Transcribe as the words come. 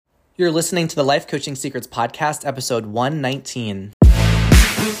You're listening to the Life Coaching Secrets Podcast, episode 119.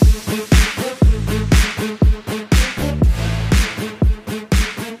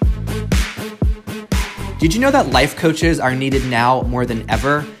 Did you know that life coaches are needed now more than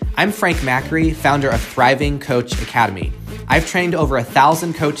ever? I'm Frank Macri, founder of Thriving Coach Academy. I've trained over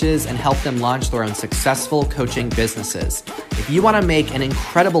 1,000 coaches and helped them launch their own successful coaching businesses. If you want to make an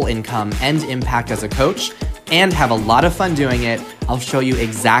incredible income and impact as a coach and have a lot of fun doing it, I'll show you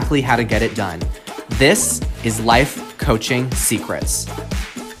exactly how to get it done. This is Life Coaching Secrets.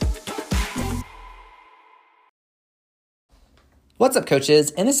 What's up,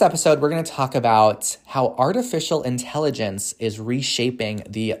 coaches? In this episode, we're going to talk about how artificial intelligence is reshaping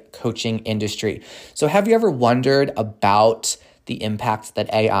the coaching industry. So have you ever wondered about the impact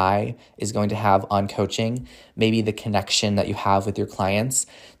that AI is going to have on coaching? Maybe the connection that you have with your clients?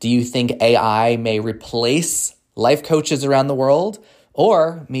 Do you think AI may replace life coaches around the world?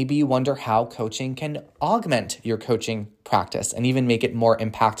 Or maybe you wonder how coaching can augment your coaching practice and even make it more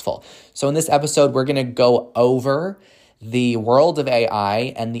impactful. So in this episode, we're going to go over the world of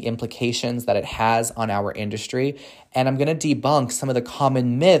AI and the implications that it has on our industry. And I'm going to debunk some of the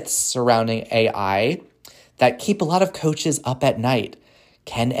common myths surrounding AI that keep a lot of coaches up at night.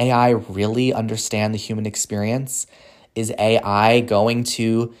 Can AI really understand the human experience? Is AI going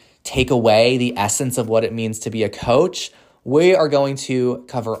to take away the essence of what it means to be a coach? We are going to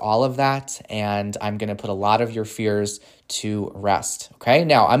cover all of that, and I'm going to put a lot of your fears to rest. Okay,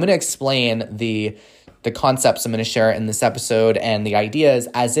 now I'm going to explain the concepts I'm going to share in this episode and the ideas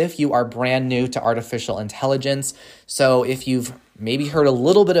as if you are brand new to artificial intelligence. So if you've maybe heard a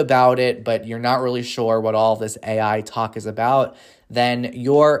little bit about it, but you're not really sure what all this AI talk is about, then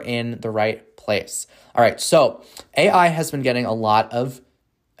you're in the right place. All right, so AI has been getting a lot of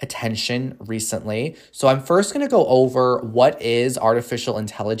attention recently. So I'm first going to go over what is artificial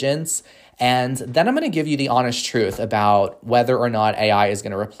intelligence, and then I'm going to give you the honest truth about whether or not AI is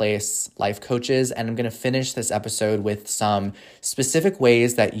going to replace life coaches. And I'm going to finish this episode with some specific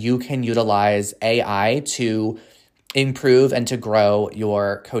ways that you can utilize AI to improve and to grow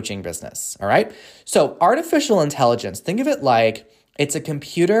your coaching business. All right. So artificial intelligence, think of it like it's a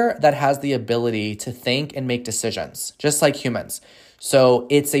computer that has the ability to think and make decisions, just like humans. So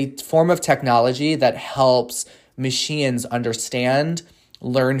it's a form of technology that helps machines understand,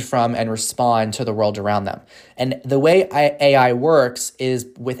 learn from, and respond to the world around them. And the way AI works is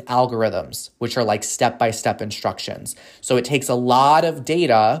with algorithms, which are like step-by-step instructions. So it takes a lot of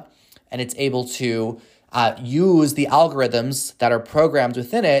data and it's able to use the algorithms that are programmed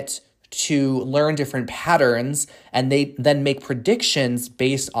within it to learn different patterns, and they then make predictions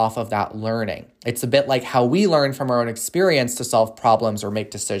based off of that learning. It's a bit like how we learn from our own experience to solve problems or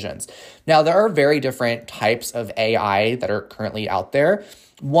make decisions. Now, there are very different types of AI that are currently out there.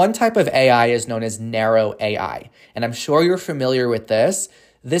 One type of AI is known as narrow AI, and I'm sure you're familiar with this.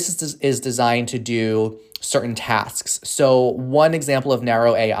 This is designed to do certain tasks. So one example of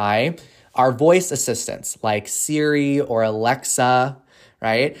narrow AI are voice assistants like Siri or Alexa,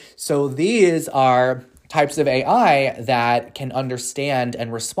 right? So these are types of AI that can understand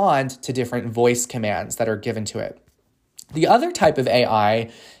and respond to different voice commands that are given to it. The other type of AI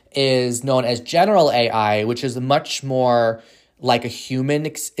is known as general AI, which is much more like a human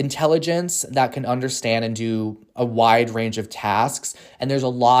intelligence that can understand and do a wide range of tasks. And there's a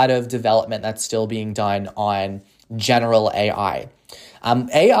lot of development that's still being done on general AI.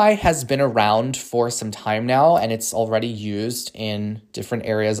 AI has been around for some time now, and it's already used in different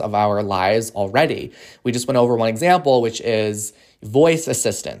areas of our lives already. We just went over one example, which is voice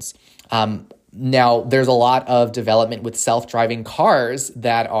assistants. Now, there's a lot of development with self-driving cars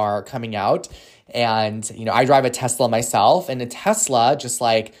that are coming out. And, I drive a Tesla myself, and a Tesla, just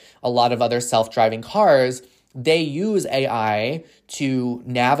like a lot of other self-driving cars, they use AI to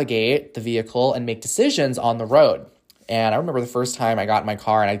navigate the vehicle and make decisions on the road. And I remember the first time I got in my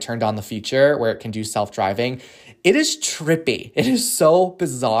car and I turned on the feature where it can do self-driving. It is trippy. It is so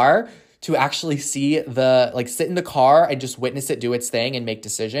bizarre to actually see sit in the car and just witness it do its thing and make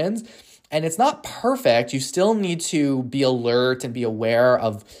decisions. And it's not perfect. You still need to be alert and be aware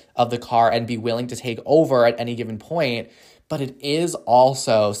of the car and be willing to take over at any given point. But it is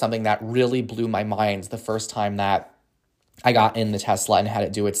also something that really blew my mind the first time that I got in the Tesla and had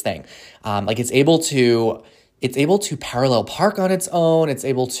it do its thing. It's able to parallel park on its own. It's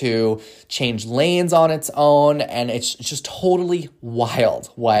able to change lanes on its own. And it's just totally wild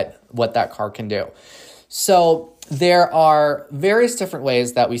what that car can do. So there are various different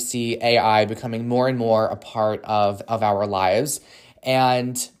ways that we see AI becoming more and more a part of our lives.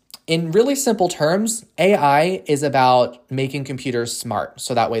 And in really simple terms, AI is about making computers smart.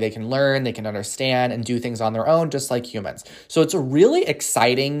 So that way they can learn, they can understand, and do things on their own, just like humans. So it's a really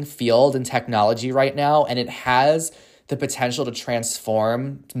exciting field in technology right now, and it has the potential to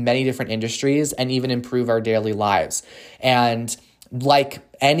transform many different industries and even improve our daily lives. And like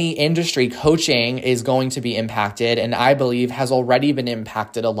any industry, coaching is going to be impacted, and I believe has already been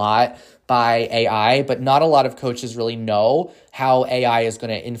impacted a lot by AI, but not a lot of coaches really know how AI is going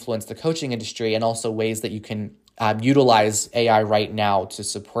to influence the coaching industry, and also ways that you can utilize AI right now to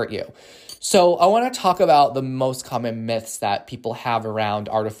support you. So I want to talk about the most common myths that people have around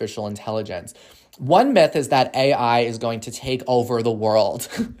artificial intelligence. One myth is that AI is going to take over the world.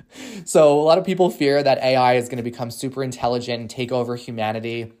 So a lot of people fear that AI is going to become super intelligent and take over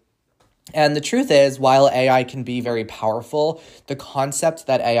humanity. And the truth is, while AI can be very powerful, the concept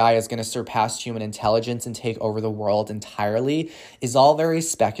that AI is going to surpass human intelligence and take over the world entirely is all very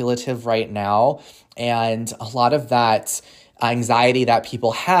speculative right now. And a lot of that anxiety that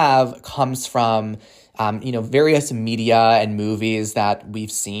people have comes from various media and movies that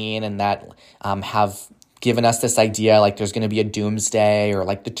we've seen and that have given us this idea like there's going to be a doomsday, or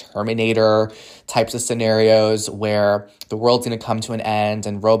like the Terminator types of scenarios where the world's going to come to an end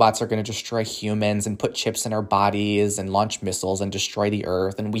and robots are going to destroy humans and put chips in our bodies and launch missiles and destroy the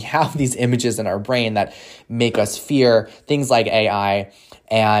earth. And we have these images in our brain that make us fear things like AI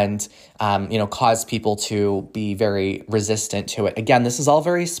and cause people to be very resistant to it. Again, this is all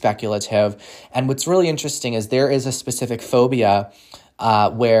very speculative. And what's really interesting is there is a specific phobia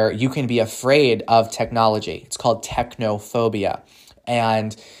where you can be afraid of technology. It's called technophobia.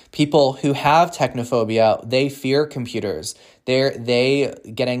 And people who have technophobia, they fear computers. They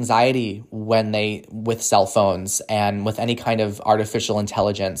get anxiety with cell phones and with any kind of artificial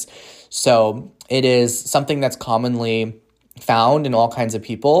intelligence. So it is something that's commonly found in all kinds of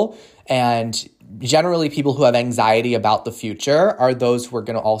people. And generally, people who have anxiety about the future are those who are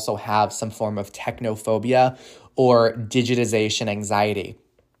going to also have some form of technophobia or digitization anxiety.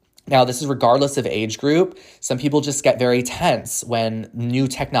 Now, this is regardless of age group. Some people just get very tense when new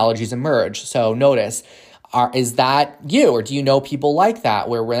technologies emerge. So notice, is that you, or do you know people like that,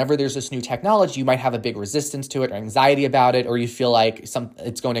 where whenever there's this new technology, you might have a big resistance to it or anxiety about it, or you feel like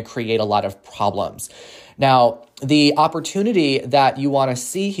it's going to create a lot of problems. Now, the opportunity that you want to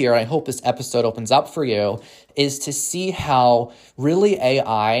see here, and I hope this episode opens up for you, is to see how really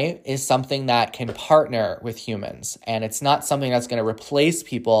AI is something that can partner with humans. And it's not something that's going to replace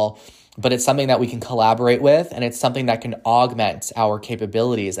people, but it's something that we can collaborate with, and it's something that can augment our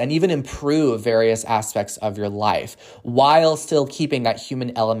capabilities and even improve various aspects of your life while still keeping that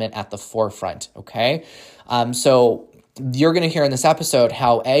human element at the forefront, okay? So you're going to hear in this episode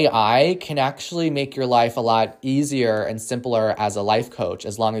how AI can actually make your life a lot easier and simpler as a life coach,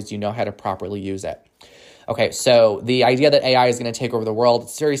 as long as you know how to properly use it. Okay, so the idea that AI is going to take over the world,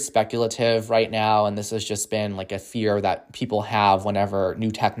 it's very speculative right now, and this has just been like a fear that people have whenever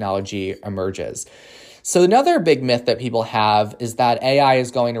new technology emerges. So another big myth that people have is that AI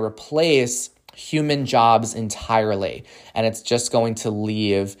is going to replace human jobs entirely, and it's just going to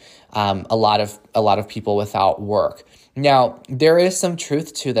leave a lot of people without work. Now, there is some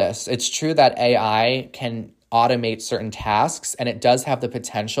truth to this. It's true that AI can automate certain tasks, and it does have the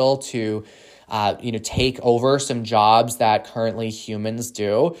potential to take over some jobs that currently humans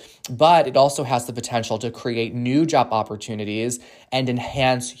do, but it also has the potential to create new job opportunities and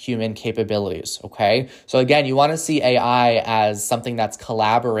enhance human capabilities, okay? So again, you want to see AI as something that's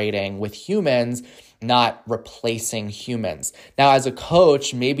collaborating with humans, not replacing humans. Now, as a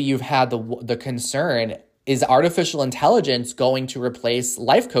coach, maybe you've had the concern, is artificial intelligence going to replace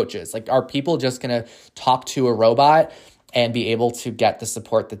life coaches? Like, are people just going to talk to a robot and be able to get the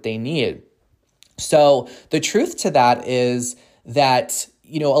support that they need? So the truth to that is that,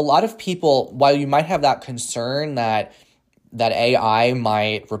 a lot of people, while you might have that concern that AI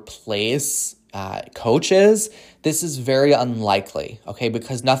might replace coaches, this is very unlikely, okay?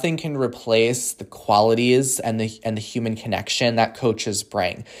 Because nothing can replace the qualities and the human connection that coaches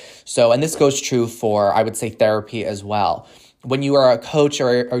bring. So, and this goes true for, I would say, therapy as well. When you are a coach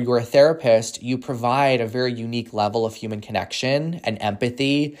or you're a therapist, you provide a very unique level of human connection and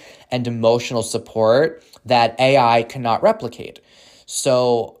empathy and emotional support that AI cannot replicate.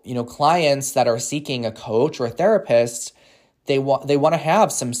 So, clients that are seeking a coach or a therapist, they want to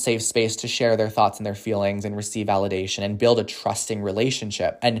have some safe space to share their thoughts and their feelings and receive validation and build a trusting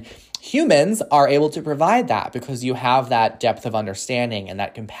relationship. And humans are able to provide that because you have that depth of understanding and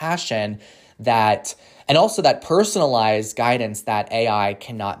that compassion and also that personalized guidance that AI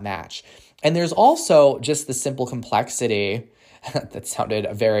cannot match. And there's also just the simple complexity That sounded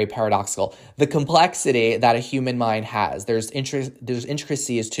very paradoxical. The complexity that a human mind has. There's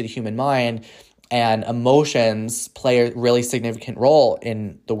intricacies to the human mind, and emotions play a really significant role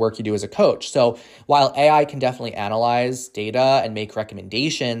in the work you do as a coach. So while AI can definitely analyze data and make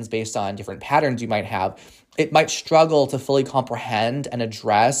recommendations based on different patterns you might have, it might struggle to fully comprehend and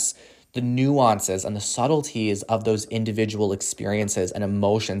address the nuances and the subtleties of those individual experiences and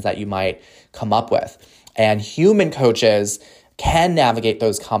emotions that you might come up with. And human coaches can navigate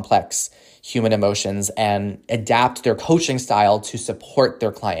those complex human emotions and adapt their coaching style to support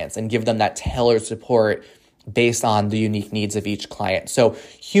their clients and give them that tailored support based on the unique needs of each client. So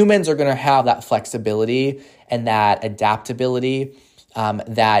humans are going to have that flexibility and that adaptability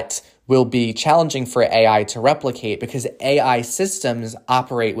that will be challenging for AI to replicate because AI systems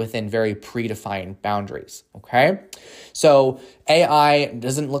operate within very predefined boundaries, okay? So AI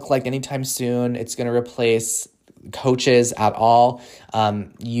doesn't look like anytime soon it's going to replace coaches at all.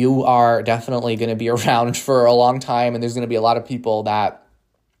 You are definitely going to be around for a long time, and there's going to be a lot of people that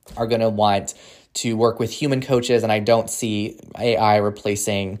are going to want to work with human coaches, and I don't see AI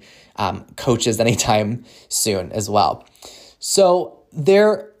replacing coaches anytime soon as well. So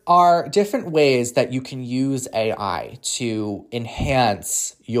there are different ways that you can use AI to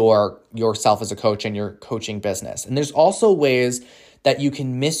enhance yourself as a coach and your coaching business. And there's also ways that you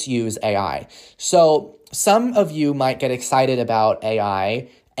can misuse AI. So some of you might get excited about AI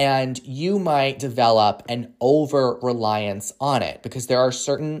and you might develop an over-reliance on it because there are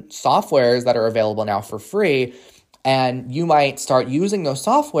certain softwares that are available now for free, and you might start using those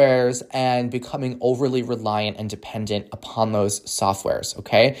softwares and becoming overly reliant and dependent upon those softwares,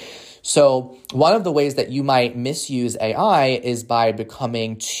 okay? So one of the ways that you might misuse AI is by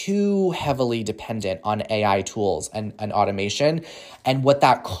becoming too heavily dependent on AI tools and automation. And what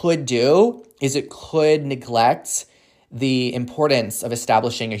that could do is it could neglect the importance of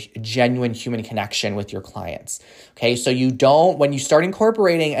establishing a genuine human connection with your clients. Okay, so when you start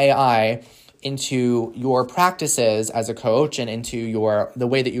incorporating AI into your practices as a coach and into the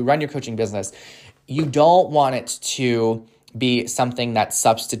way that you run your coaching business, you don't want it to be something that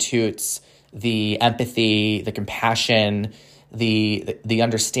substitutes the empathy, the compassion, the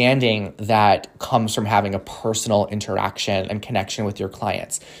understanding that comes from having a personal interaction and connection with your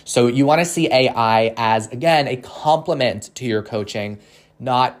clients. So you want to see AI as, again, a complement to your coaching,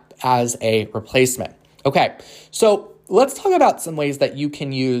 not as a replacement. Okay, so let's talk about some ways that you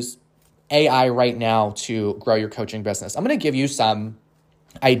can use AI right now to grow your coaching business. I'm going to give you some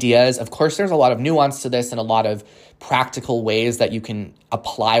ideas. Of course, there's a lot of nuance to this and a lot of practical ways that you can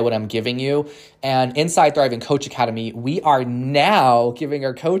apply what I'm giving you. And inside Thriving Coach Academy, we are now giving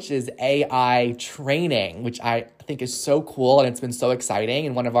our coaches AI training, which I think is so cool. And it's been so exciting.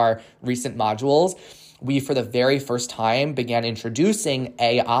 In one of our recent modules, we, for the very first time, began introducing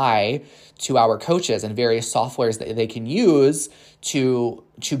AI to our coaches and various softwares that they can use to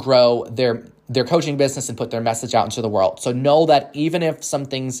grow their coaching business and put their message out into the world. So know that even if some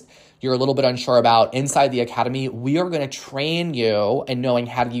things you're a little bit unsure about inside the academy, we are going to train you in knowing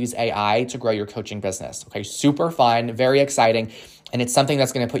how to use AI to grow your coaching business. Okay, super fun, very exciting, and it's something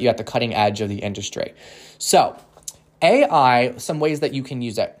that's going to put you at the cutting edge of the industry. So AI, some ways that you can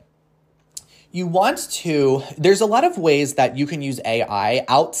use it. There's a lot of ways that you can use AI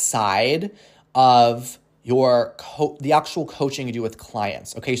outside of the actual coaching you do with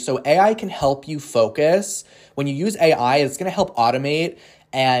clients. Okay, so AI can help you focus. When you use AI, it's going to help automate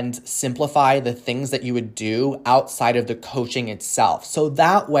and simplify the things that you would do outside of the coaching itself. So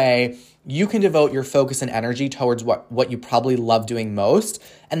that way you can devote your focus and energy towards what you probably love doing most,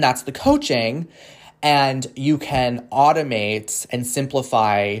 and that's the coaching. And you can automate and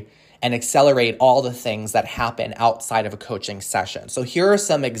simplify and accelerate all the things that happen outside of a coaching session. So here are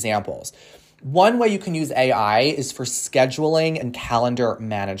some examples. One way you can use AI is for scheduling and calendar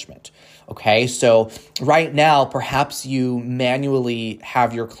management. Okay, so right now, perhaps you manually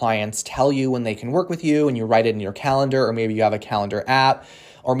have your clients tell you when they can work with you and you write it in your calendar, or maybe you have a calendar app,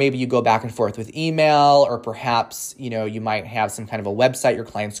 or maybe you go back and forth with email, or perhaps, you might have some kind of a website your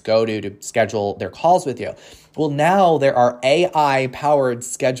clients go to schedule their calls with you. Well, now there are AI-powered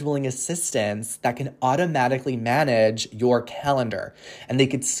scheduling assistants that can automatically manage your calendar, and they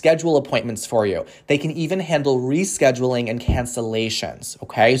could schedule appointments for you. They can even handle rescheduling and cancellations,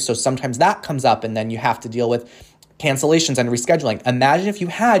 okay? So sometimes that comes up, and then you have to deal with cancellations and rescheduling. Imagine if you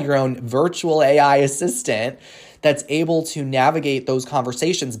had your own virtual AI assistant that's able to navigate those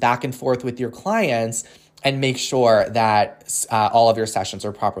conversations back and forth with your clients and make sure that all of your sessions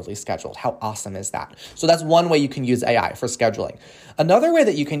are properly scheduled. How awesome is that? So that's one way you can use AI for scheduling. Another way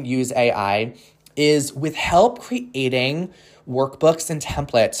that you can use AI is with help creating workbooks and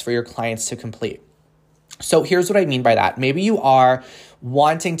templates for your clients to complete. So here's what I mean by that. Maybe you are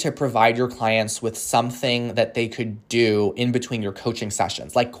wanting to provide your clients with something that they could do in between your coaching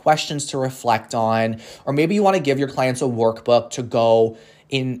sessions, like questions to reflect on, or maybe you want to give your clients a workbook to go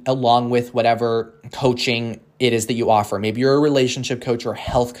in along with whatever coaching it is that you offer. Maybe you're a relationship coach or a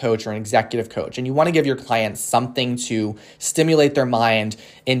health coach or an executive coach, and you want to give your clients something to stimulate their mind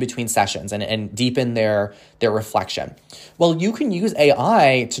in between sessions and deepen their reflection. Well, you can use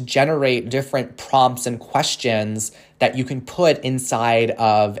AI to generate different prompts and questions that you can put inside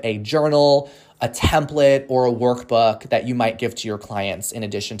of a journal, a template, or a workbook that you might give to your clients in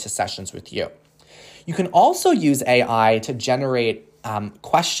addition to sessions with you. You can also use AI to generate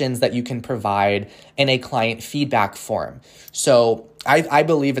questions that you can provide in a client feedback form. So I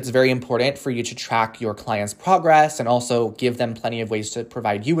believe it's very important for you to track your client's progress and also give them plenty of ways to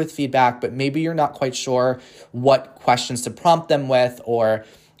provide you with feedback, but maybe you're not quite sure what questions to prompt them with or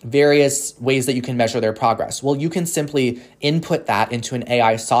various ways that you can measure their progress. Well, you can simply input that into an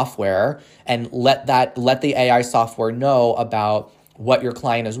AI software and let the AI software know about what your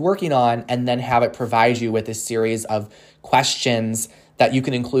client is working on, and then have it provide you with a series of questions that you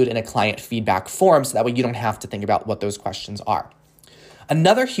can include in a client feedback form, so that way you don't have to think about what those questions are.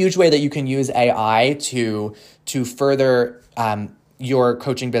 Another huge way that you can use AI to further your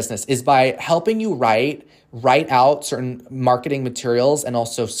coaching business is by helping you write out certain marketing materials and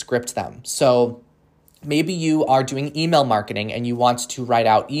also script them. So maybe you are doing email marketing and you want to write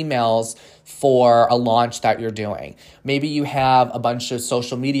out emails for a launch that you're doing. Maybe you have a bunch of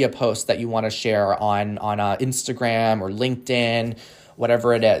social media posts that you want to share on Instagram or LinkedIn,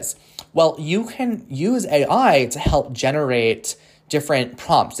 whatever it is. Well, you can use AI to help generate different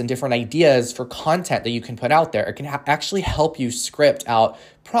prompts and different ideas for content that you can put out there. It can actually help you script out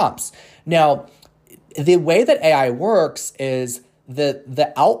prompts. Now, the way that AI works is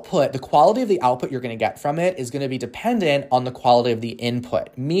the output, the quality of the output you're going to get from it is going to be dependent on the quality of the input,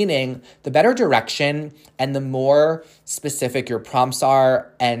 meaning the better direction and the more specific your prompts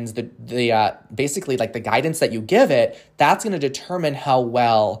are and the basically like the guidance that you give it, that's going to determine how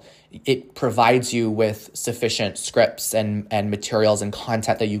well it provides you with sufficient scripts and materials and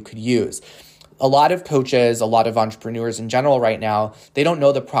content that you could use. A lot of coaches, a lot of entrepreneurs in general right now, they don't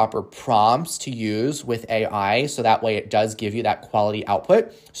know the proper prompts to use with AI, so that way it does give you that quality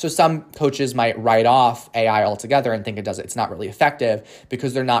output. So some coaches might write off AI altogether and think it's not really effective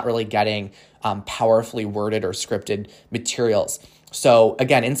because they're not really getting powerfully worded or scripted materials. So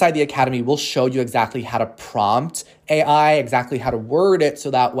again, inside the Academy, we'll show you exactly how to prompt AI, exactly how to word it,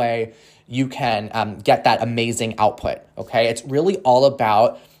 so that way you can get that amazing output, okay? It's really all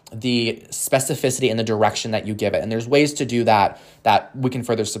about the specificity and the direction that you give it. And there's ways to do that we can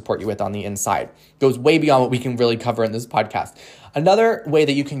further support you with on the inside. Goes way beyond what we can really cover in this podcast. Another way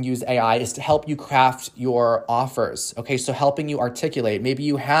that you can use AI is to help you craft your offers. Okay, so helping you articulate. Maybe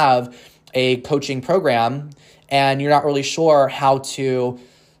you have a coaching program and you're not really sure how to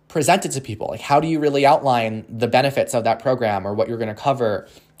present it to people. Like, how do you really outline the benefits of that program or what you're going to cover?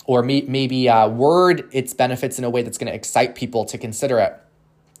 Or maybe word its benefits in a way that's going to excite people to consider it.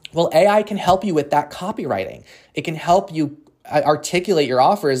 Well, AI can help you with that copywriting. It can help you articulate your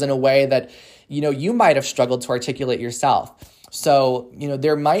offers in a way that, you might have struggled to articulate yourself. So,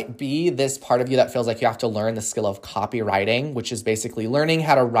 there might be this part of you that feels like you have to learn the skill of copywriting, which is basically learning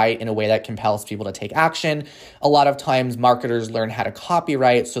how to write in a way that compels people to take action. A lot of times marketers learn how to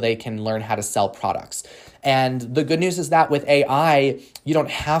copywrite so they can learn how to sell products. And the good news is that with AI, you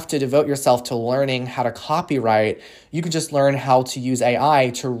don't have to devote yourself to learning how to copyright. You can just learn how to use AI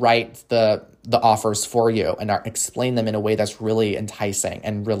to write the offers for you and explain them in a way that's really enticing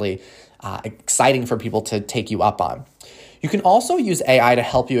and really exciting for people to take you up on. You can also use AI to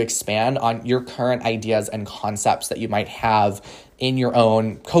help you expand on your current ideas and concepts that you might have in your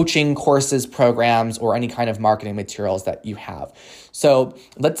own coaching courses, programs, or any kind of marketing materials that you have. So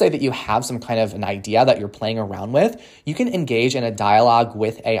let's say that you have some kind of an idea that you're playing around with. You can engage in a dialogue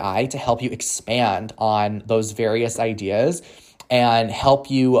with AI to help you expand on those various ideas and help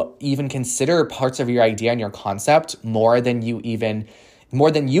you even consider parts of your idea and your concept more than you even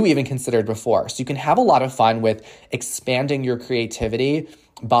considered before. So you can have a lot of fun with expanding your creativity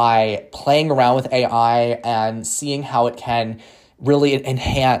by playing around with AI and seeing how it can really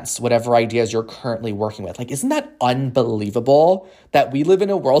enhance whatever ideas you're currently working with. Like, isn't that unbelievable that we live in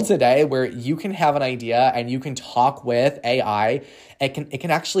a world today where you can have an idea and you can talk with AI. It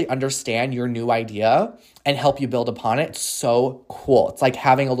can actually understand your new idea and help you build upon it. It's so cool. It's like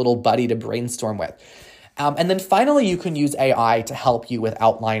having a little buddy to brainstorm with. And then finally, you can use AI to help you with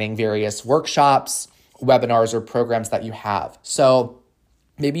outlining various workshops, webinars, or programs that you have. So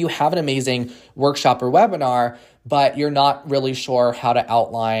maybe you have an amazing workshop or webinar, but you're not really sure how to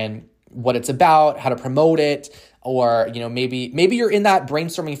outline what it's about, how to promote it, or maybe you're in that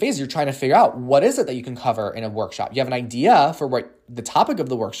brainstorming phase. You're trying to figure out what is it that you can cover in a workshop. You have an idea for what the topic of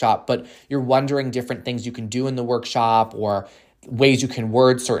the workshop, but you're wondering different things you can do in the workshop or ways you can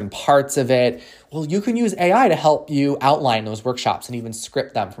word certain parts of it. Well, you can use AI to help you outline those workshops and even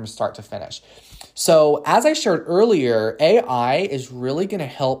script them from start to finish. So as I shared earlier, AI is really going to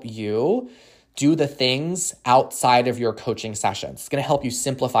help you do the things outside of your coaching sessions. It's going to help you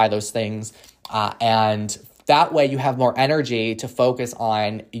simplify those things. And that way you have more energy to focus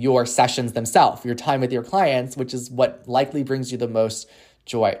on your sessions themselves, your time with your clients, which is what likely brings you the most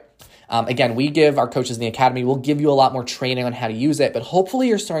joy. Again, we give our coaches in the academy, we'll give you a lot more training on how to use it, but hopefully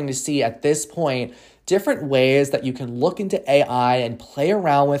you're starting to see at this point different ways that you can look into AI and play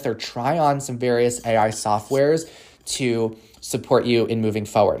around with or try on some various AI softwares to support you in moving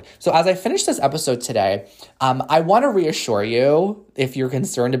forward. So as I finish this episode today, I want to reassure you, if you're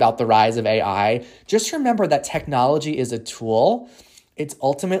concerned about the rise of AI, just remember that technology is a tool. It's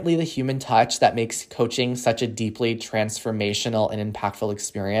ultimately the human touch that makes coaching such a deeply transformational and impactful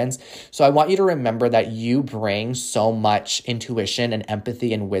experience. So I want you to remember that you bring so much intuition and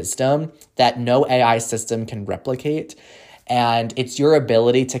empathy and wisdom that no AI system can replicate. And it's your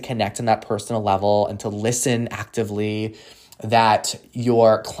ability to connect on that personal level and to listen actively that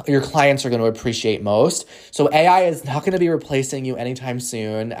your clients are going to appreciate most. So AI is not going to be replacing you anytime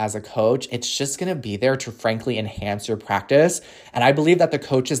soon as a coach. It's just going to be there to frankly enhance your practice. And I believe that the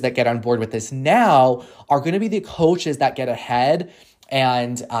coaches that get on board with this now are going to be the coaches that get ahead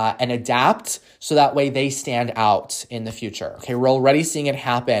and adapt so that way they stand out in the future. Okay, we're already seeing it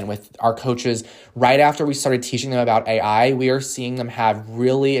happen with our coaches. Right after we started teaching them about AI, we are seeing them have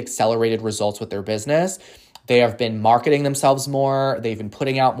really accelerated results with their business. They have been marketing themselves more. They've been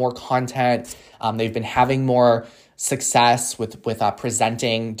putting out more content. They've been having more success with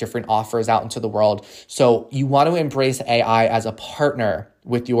presenting different offers out into the world. So you want to embrace AI as a partner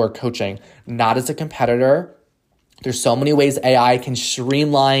with your coaching, not as a competitor. There's so many ways AI can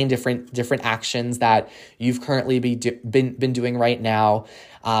streamline different actions that you've currently been doing right now.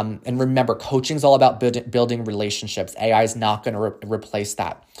 And remember, coaching is all about building relationships. AI is not going to replace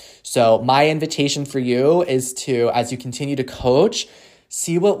that. So my invitation for you is to, as you continue to coach,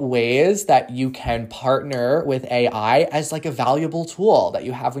 see what ways that you can partner with AI as like a valuable tool that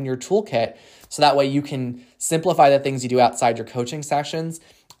you have in your toolkit. So that way you can simplify the things you do outside your coaching sessions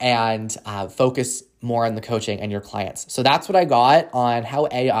and focus more on the coaching and your clients. So that's what I got on how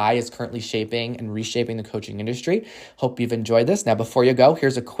AI is currently shaping and reshaping the coaching industry. Hope you've enjoyed this. Now, before you go,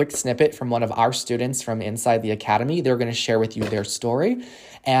 here's a quick snippet from one of our students from inside the academy. They're going to share with you their story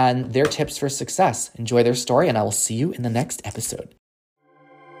and their tips for success. Enjoy their story, and I will see you in the next episode.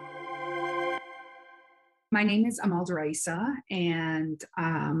 My name is Amal Daraisa, and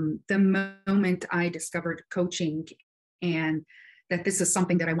the moment I discovered coaching and that this is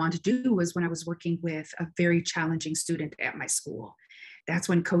something that I wanted to do was when I was working with a very challenging student at my school. That's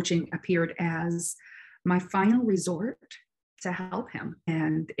when coaching appeared as my final resort to help him.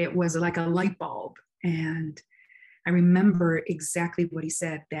 And it was like a light bulb. And I remember exactly what he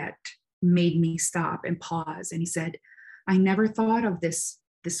said that made me stop and pause. And he said, I never thought of this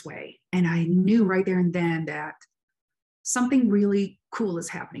way. And I knew right there and then that something really cool is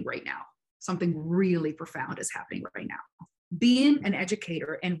happening right now. Something really profound is happening right now. Being an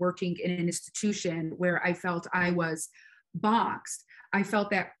educator and working in an institution where I felt I was boxed, I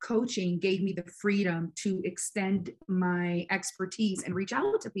felt that coaching gave me the freedom to extend my expertise and reach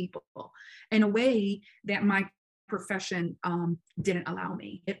out to people in a way that my profession didn't allow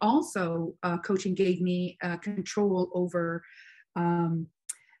me. It also, coaching gave me control over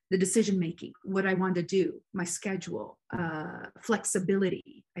the decision-making, what I wanted to do, my schedule,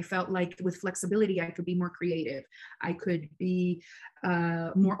 flexibility. I felt like with flexibility, I could be more creative. I could be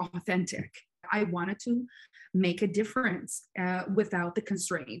more authentic. I wanted to make a difference without the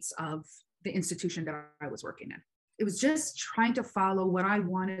constraints of the institution that I was working in. It was just trying to follow what I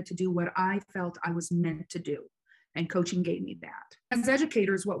wanted to do, what I felt I was meant to do. And coaching gave me that. As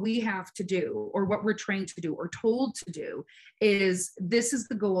educators, what we have to do, or what we're trained to do or told to do, is this is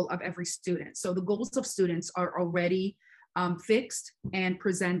the goal of every student. So the goals of students are already fixed and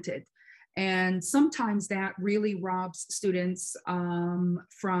presented. And sometimes that really robs students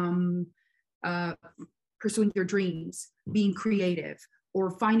from pursuing their dreams, being creative,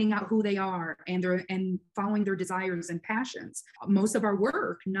 or finding out who they are and following their desires and passions. Most of our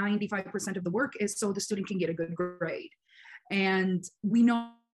work, 95% of the work, is so the student can get a good grade. And we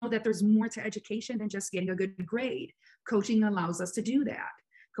know that there's more to education than just getting a good grade. Coaching allows us to do that.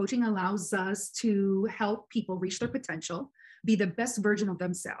 Coaching allows us to help people reach their potential, be the best version of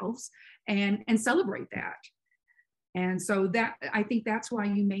themselves, and celebrate that. And so that, I think that's why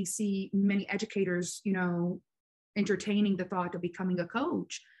you may see many educators, entertaining the thought of becoming a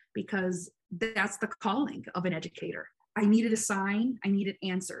coach, because that's the calling of an educator. I needed a sign, I needed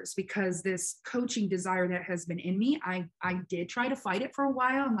answers, because this coaching desire that has been in me, I did try to fight it for a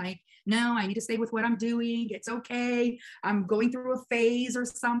while. I'm like, no, I need to stay with what I'm doing. It's okay. I'm going through a phase or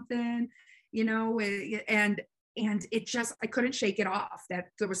something, and it just, I couldn't shake it off, that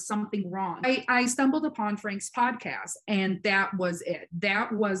there was something wrong. I stumbled upon Frank's podcast, and that was it.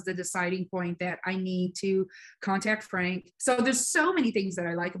 That was the deciding point that I need to contact Frank. So there's so many things that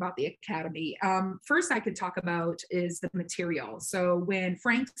I like about the Academy. First I could talk about is the material. So when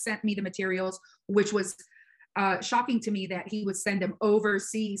Frank sent me the materials, which was shocking to me that he would send them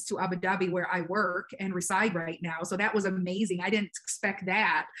overseas to Abu Dhabi, where I work and reside right now. So that was amazing. I didn't expect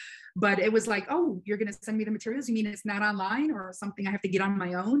that, but it was like, oh, you're going to send me the materials? You mean it's not online or something I have to get on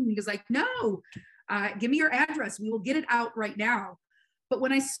my own? And he was like, no, give me your address. We will get it out right now. But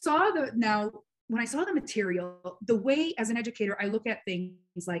when I saw the material, the way as an educator, I look at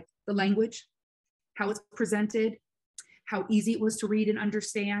things like the language, how it's presented, how easy it was to read and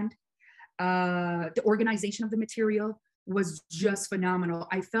understand. The organization of the material was just phenomenal.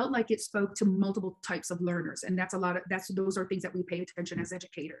 I felt like it spoke to multiple types of learners, and those are things that we pay attention as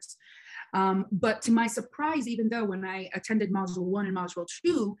educators. But to my surprise, even though when I attended Module 1 and Module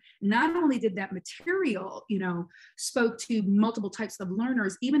 2, not only did that material, spoke to multiple types of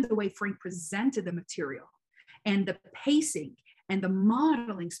learners, even the way Frank presented the material and the pacing and the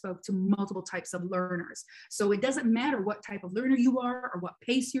modeling spoke to multiple types of learners. So it doesn't matter what type of learner you are or what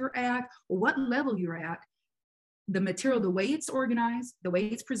pace you're at or what level you're at. The material, the way it's organized, the way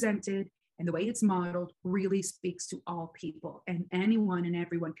it's presented, and the way it's modeled really speaks to all people, and anyone and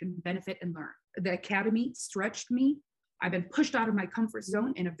everyone can benefit and learn. The Academy stretched me. I've been pushed out of my comfort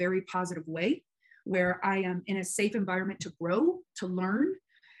zone in a very positive way, where I am in a safe environment to grow, to learn,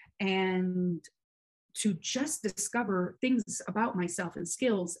 and to just discover things about myself and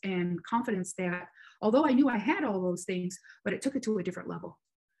skills and confidence that, although I knew I had all those things, but it took it to a different level.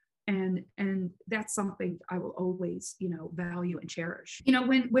 And that's something I will always, value and cherish.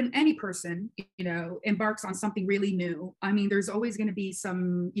 When any person, embarks on something really new, I mean, there's always going to be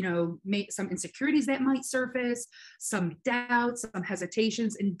some, some insecurities that might surface, some doubts, some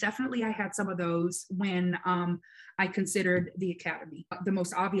hesitations. And definitely I had some of those when I considered the Academy. The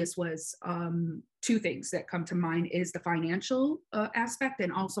most obvious was two things that come to mind is the financial aspect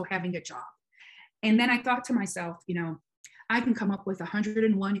and also having a job. And then I thought to myself, I can come up with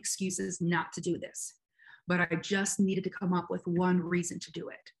 101 excuses not to do this, but I just needed to come up with one reason to do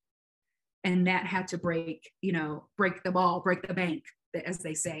it. And that had to break the ball, break the bank, as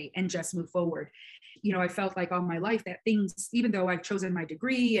they say, and just move forward. I felt like all my life that things, even though I've chosen my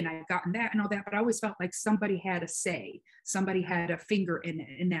degree and I've gotten that and all that, but I always felt like somebody had a say, somebody had a finger in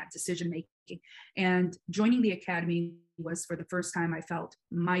it, in that decision making. And joining the Academy was, for the first time, I felt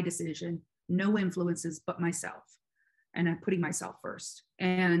my decision, no influences but myself. And I'm putting myself first.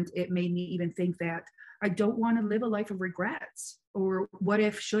 And it made me even think that I don't want to live a life of regrets, or what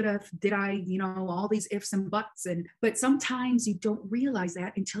if, should have, did I, all these ifs and buts. But sometimes you don't realize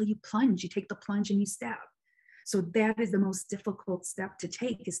that until you plunge, you take the plunge and you step. So that is the most difficult step to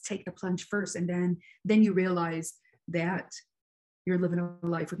take, is take the plunge first. And then you realize that you're living a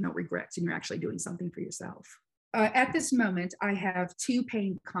life with no regrets and you're actually doing something for yourself. At this moment, I have 2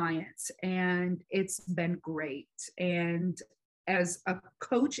 paying clients, and it's been great. And as a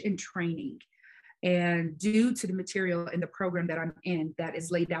coach in training, and due to the material in the program that I'm in that is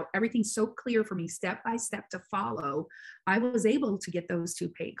laid out, everything's so clear for me step by step to follow, I was able to get those 2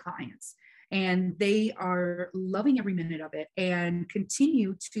 paid clients. And they are loving every minute of it and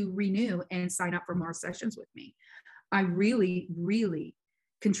continue to renew and sign up for more sessions with me. I really, really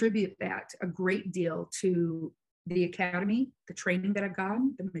contribute that a great deal to the Academy, the training that I've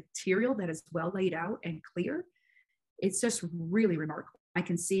gotten, the material that is well laid out and clear. It's just really remarkable. I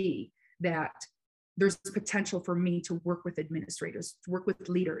can see that there's potential for me to work with administrators, to work with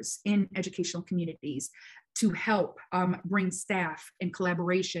leaders in educational communities, to help bring staff and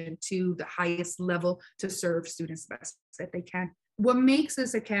collaboration to the highest level to serve students the best that they can. What makes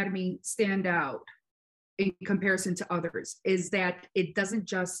this Academy stand out in comparison to others is that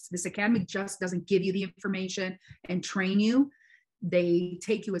this Academy just doesn't give you the information and train you. They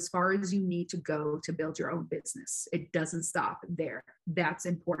take you as far as you need to go to build your own business. It doesn't stop there. That's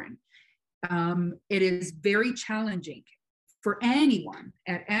important. It is very challenging for anyone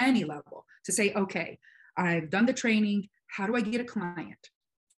at any level to say, okay, I've done the training. How do I get a client?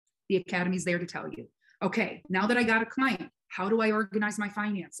 The Academy is there to tell you. Okay, now that I got a client, how do I organize my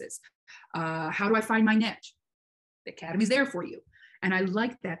finances? How do I find my niche? The Academy is there for you. And I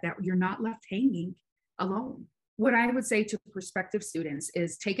like that you're not left hanging alone. What I would say to prospective students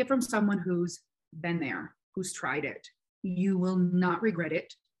is take it from someone who's been there, who's tried it. You will not regret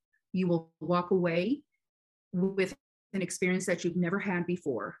it. You will walk away with an experience that you've never had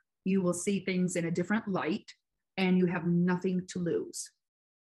before. You will see things in a different light, and you have nothing to lose.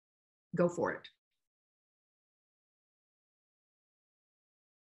 Go for it.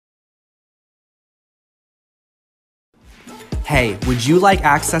 Hey, would you like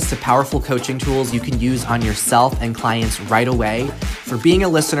access to powerful coaching tools you can use on yourself and clients right away? For being a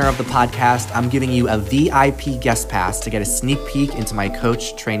listener of the podcast, I'm giving you a VIP guest pass to get a sneak peek into my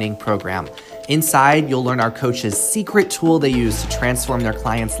coach training program. Inside, you'll learn our coaches' secret tool they use to transform their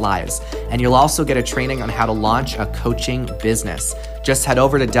clients' lives. And you'll also get a training on how to launch a coaching business. Just head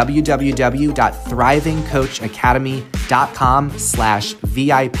over to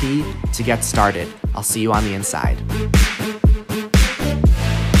www.thrivingcoachacademy.com/VIP to get started. I'll see you on the inside.